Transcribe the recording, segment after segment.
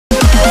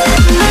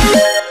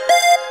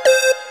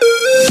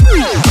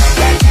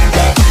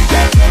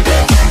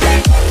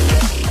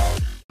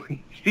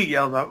She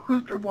yelled out,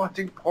 "Who's been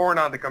watching porn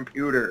on the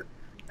computer?"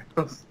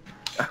 I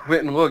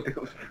went and looked. It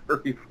was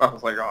furry. I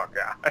was like, "Oh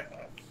god!"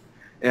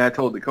 And I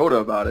told Dakota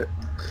about it.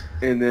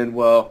 And then,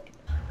 well,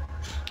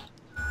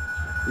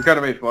 we kind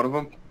of made fun of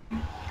him.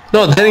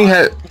 No, then he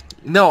had.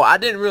 No, I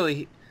didn't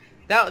really.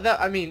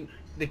 I mean,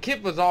 the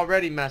kid was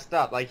already messed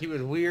up. Like, he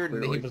was weird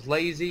and he was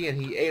lazy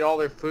and he ate all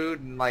their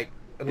food and like.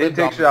 He didn't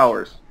take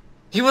showers.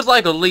 He was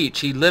like a leech.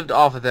 He lived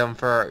off of them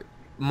for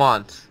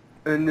months.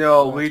 And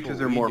no,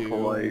 leeches are more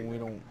polite. We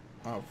don't.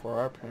 For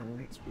our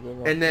parents.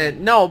 And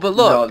then but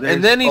look,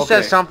 and then he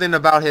said something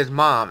about his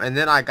mom, and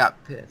then I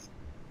got pissed.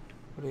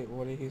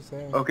 What did he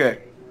say? Okay.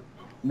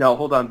 No,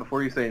 hold on.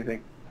 Before you say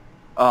anything,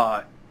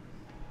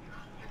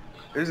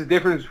 there's a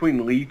difference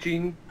between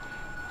leeching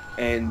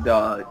and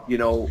you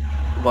know,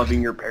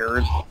 loving your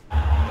parents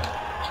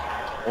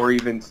or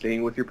even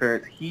staying with your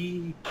parents.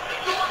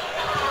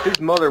 His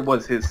mother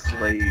was his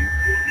slave.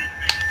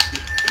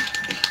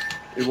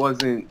 It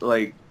wasn't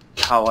like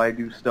how I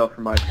do stuff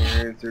for my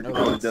parents or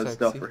Dakota does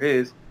stuff for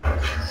his.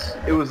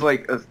 It was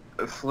like a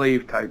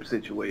slave type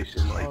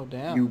situation. Like, oh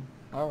damn!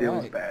 It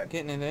was bad.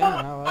 Getting it in,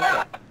 I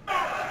like it.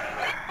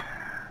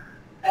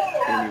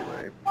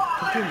 Anyway.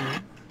 Continue.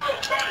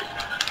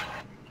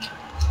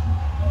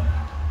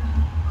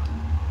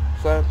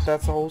 So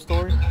that's the whole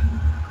story?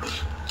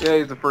 Yeah,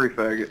 he's a furry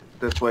faggot.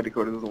 That's why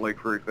Dakota doesn't like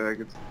furry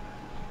faggots.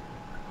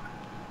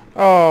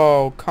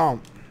 Oh,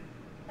 come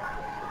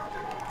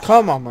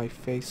on my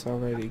face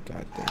already,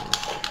 goddamn it.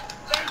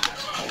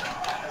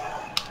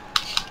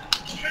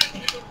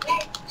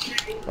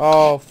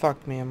 Oh,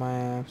 fuck me in my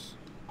ass.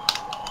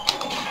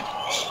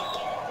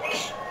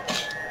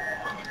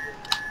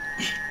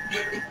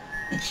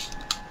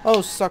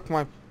 Oh, suck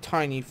my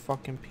tiny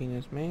fucking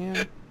penis,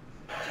 man.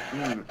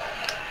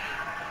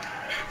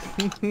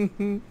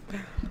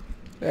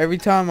 Every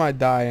time I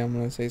die, I'm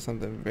gonna say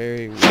something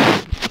very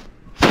weird.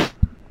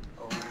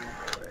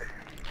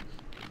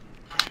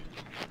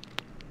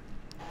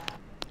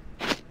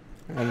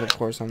 And of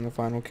course, I'm the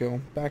final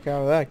kill. Back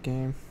out of that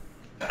game.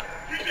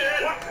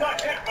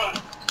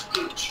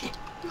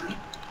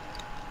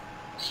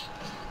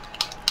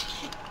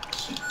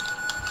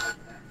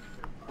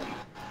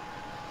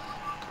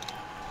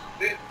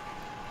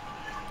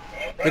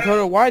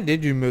 Dakota, why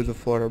did you move to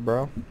Florida,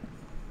 bro?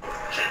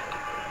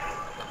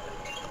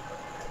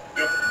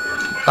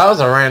 That was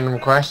a random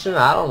question.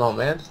 I don't know,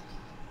 man.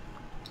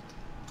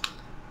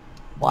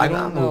 Why not?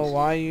 I don't know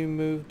why you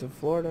moved to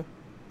Florida.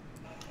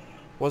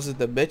 Was it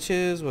the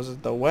bitches? Was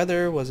it the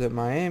weather? Was it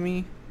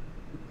Miami?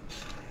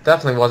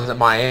 Definitely wasn't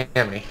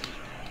Miami.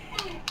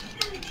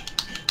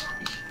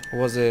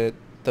 Was it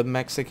the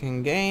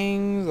Mexican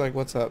gangs? Like,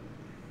 what's up?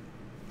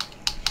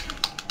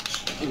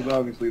 It was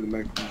obviously the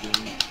Mexican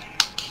gang.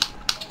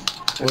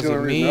 Was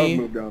it me? I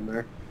moved down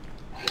there.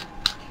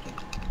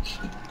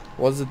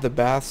 Was it the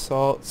bath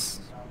salts?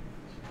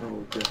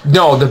 Oh, okay.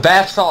 No, the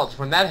bath salts.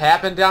 When that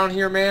happened down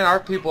here, man, our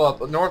people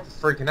up north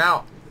were freaking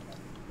out.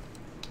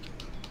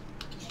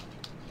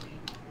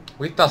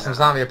 We thought some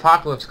zombie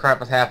apocalypse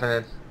crap was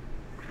happening.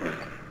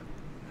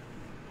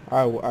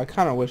 I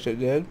kind of wish it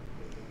did.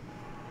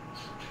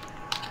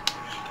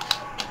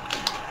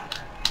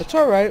 It's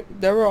alright.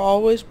 There will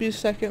always be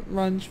second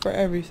runs for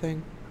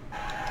everything.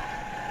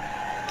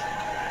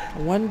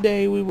 One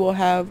day we will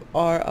have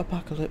our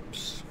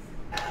apocalypse.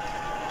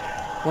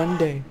 One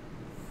day.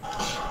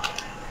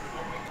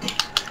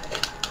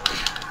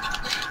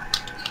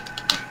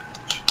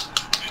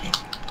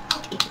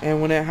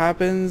 And when it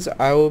happens,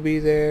 I will be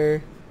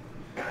there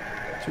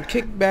to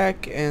kick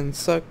back and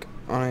suck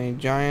on a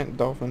giant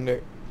dolphin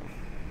dick.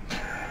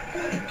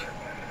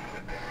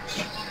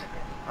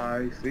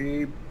 I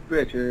see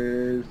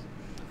bitches.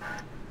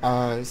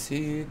 I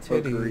see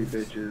Furry titties.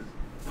 bitches.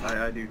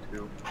 I do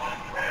too.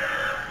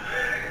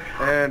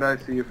 And I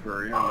see a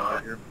furry. I'm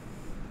out here.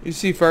 You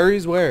see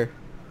furries where?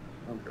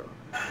 I'm done.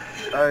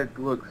 I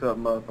looked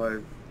something up. I'm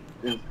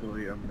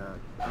not.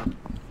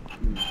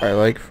 I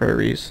like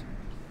furries.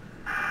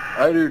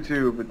 I do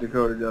too, but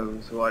Dakota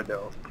doesn't, so I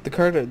don't.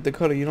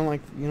 Dakota, you don't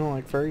like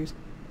furries?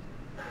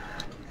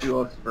 She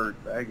loves furry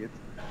faggots.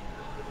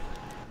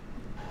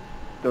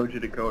 Don't you,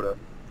 Dakota?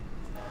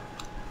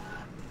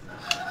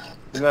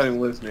 You're not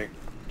even listening.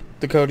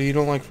 Dakota, you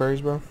don't like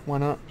furries, bro? Why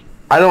not?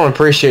 I don't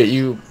appreciate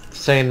you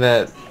saying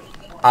that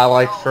I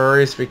like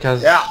furries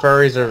because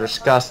furries are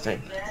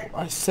disgusting.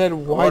 I said,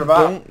 why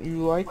don't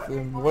you like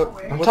them?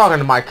 I'm talking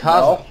to my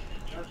cousin.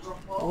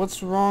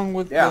 What's wrong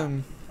with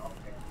them?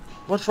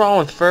 What's wrong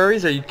with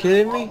furries? Are you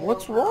kidding me?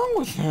 What's wrong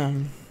with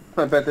them?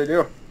 I bet they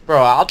do.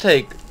 Bro, I'll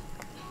take...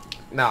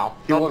 No.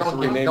 He wants to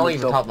rename don't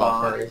even talk himself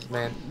about furries,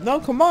 man. No,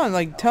 come on.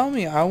 Like, tell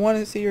me. I want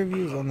to see your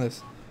views on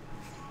this.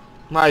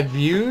 My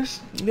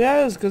views?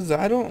 Yes, because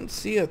I don't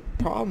see a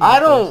problem.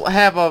 I don't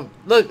have a...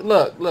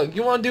 Look.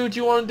 You want to do what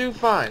you want to do?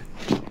 Fine.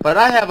 But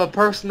I have a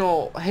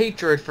personal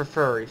hatred for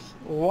furries.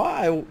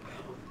 Why?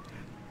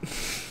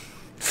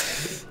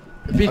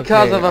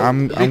 Because of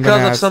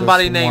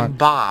somebody this named one.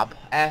 Bob.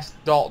 Ask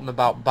Dalton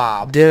about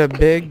Bob. Did a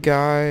big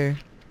guy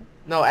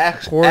No,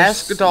 ask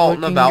Horse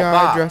Dalton looking about guy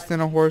Bob. dressed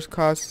in a horse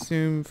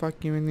costume,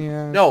 fuck you in the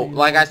ass. No, you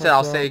like I said,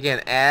 I'll fuck say Bob.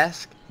 again.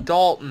 Ask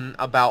Dalton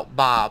about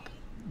Bob.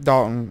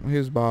 Dalton,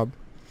 who's Bob?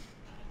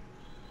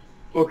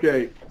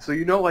 Okay, so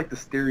you know like the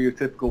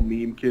stereotypical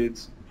meme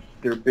kids?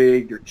 They're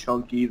big, they're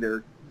chunky,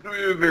 they're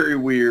very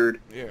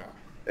weird, Yeah.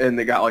 and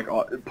they got like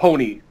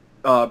bronies.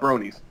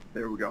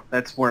 There we go.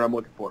 That's what I'm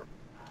looking for.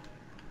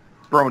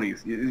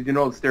 Bronies. You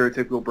know the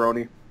stereotypical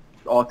brony?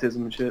 Autism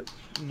and shit?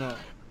 No.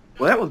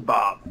 Well, that was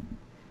Bob.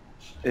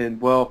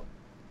 And, well,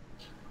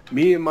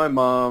 me and my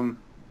mom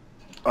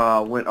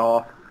went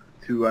off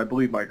to, I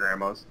believe, my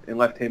grandma's and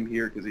left him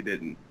here because he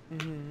didn't.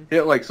 Mm-hmm. He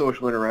didn't like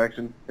social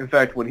interaction. In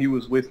fact, when he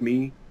was with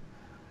me,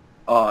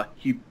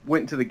 he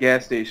went to the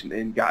gas station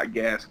and got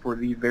gas for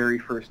the very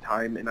first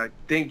time, and I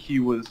think he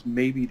was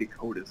maybe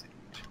Dakota's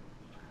age.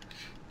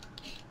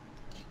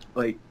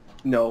 Like,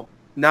 no,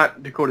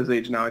 not Dakota's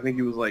age now. I think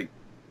he was like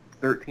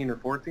 13 or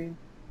 14.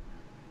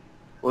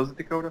 Was it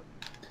Dakota?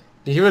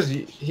 He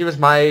was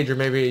my age or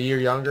maybe a year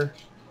younger.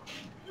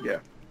 Yeah.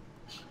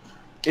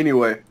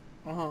 Anyway,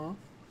 Uh-huh.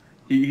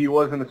 he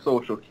wasn't a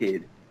social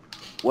kid.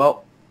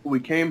 Well, we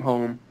came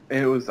home,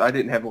 and I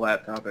didn't have a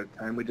laptop at the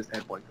time. We just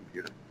had one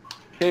computer.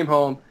 Came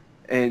home,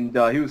 and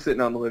he was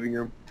sitting on the living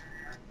room.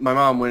 My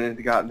mom went in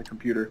and got in the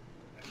computer,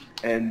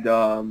 and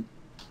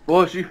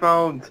well, she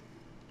found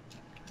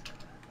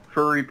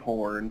furry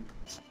porn.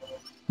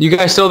 You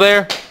guys still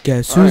there?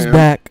 Guess I who's am.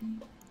 back?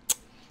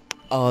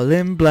 All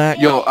in black.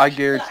 Yo, I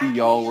guarantee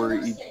y'all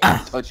were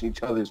touching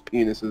each other's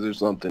penises or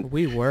something.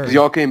 We were. 'Cause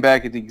y'all came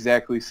back at the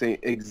exact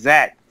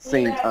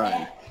same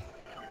time.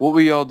 What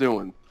were y'all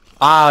doing?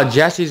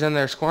 Jesse's in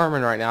there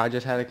squirming right now. I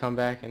just had to come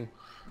back and...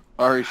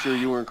 Are you sure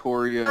you weren't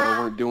Corey?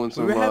 Weren't doing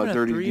some we were having a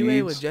dirty three-way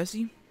deeds? with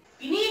Jesse.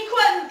 You need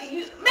quit.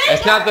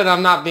 It's not that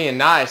I'm not being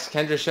nice.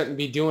 Kendra shouldn't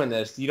be doing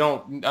this. You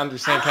don't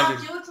understand I'll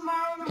Kendra's... do it tomorrow.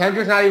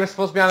 Kendra's not even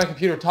supposed to be on the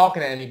computer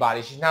talking to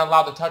anybody. She's not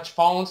allowed to touch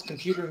phones,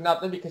 computers,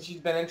 nothing because she's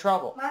been in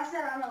trouble. Mom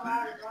said I'm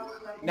allowed to go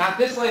with my Not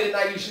this late at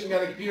night you shouldn't be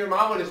on the computer.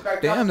 Mom would expect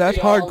us Damn, to that's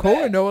be all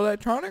hardcore. day. No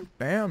electronic.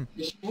 Damn.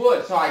 She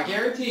would, so I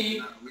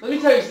guarantee... Let me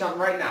tell you something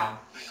right now.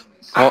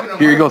 Oh, I can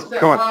here he goes. 100%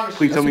 Come on. promise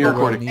Please you tell me you're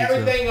recording.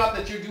 Everything up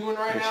that you're doing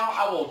right now,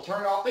 I will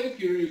turn off the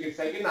computer. You can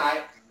say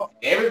goodnight.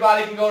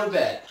 Everybody can go to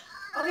bed.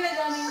 Okay,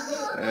 Danny.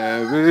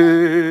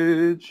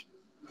 Savage.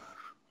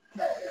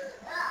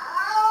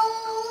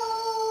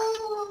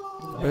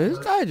 Bro, this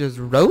guy just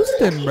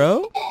roasting,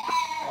 bro.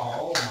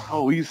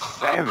 Oh, he's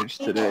savage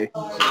today.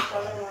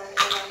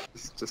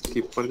 Just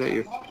keep putting it at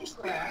you.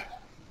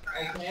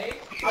 Okay?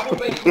 I will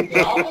make you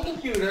get off the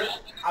computer.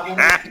 I will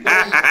make you go.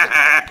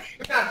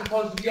 You're not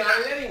supposed to be on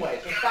it anyway,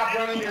 so stop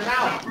running your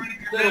mouth.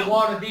 Little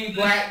wannabe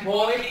black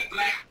boy.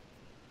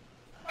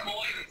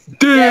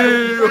 Yeah,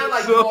 you sound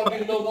like you want to be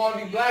a little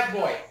wannabe black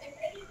boy.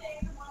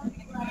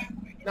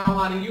 Now,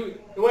 honey,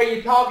 the way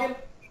you're talking,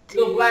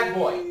 little black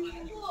boy.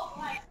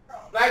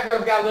 Black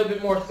girl's got a little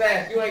bit more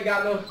sass. You ain't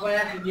got no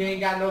sass and you ain't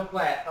got no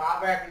class. So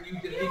I reckon you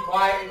just be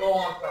quiet and go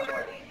on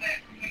somewhere.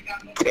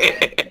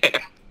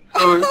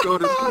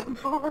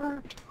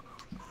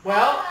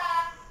 Well,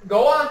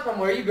 go on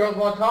somewhere. You girls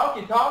want to talk,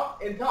 you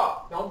talk and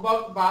talk. Don't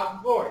bug about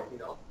the board, you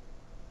know.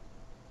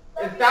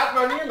 And stop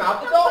running your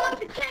mouth. Stop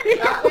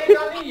saying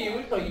nothing to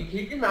you, so you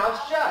keep your mouth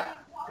shut.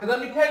 Because let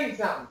me tell you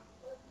something.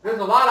 There's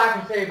a lot I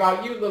can say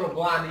about you, little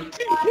blondie.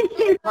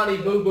 Honey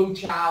boo-boo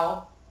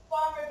child.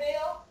 Farmer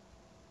Bill.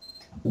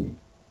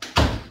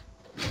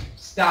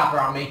 Stop or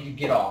I'll make you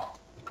get off.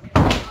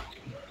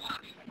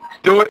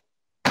 Do it.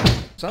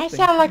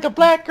 Something. I sound like a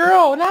black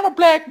girl, not a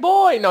black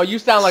boy. No, you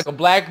sound like a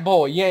black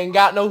boy. You ain't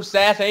got no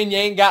sass and you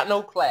ain't got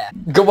no class.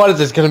 What is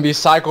this, gonna be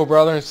Ciko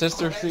brother and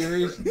sister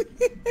series?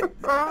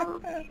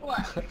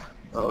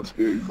 Oh, it's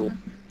beautiful.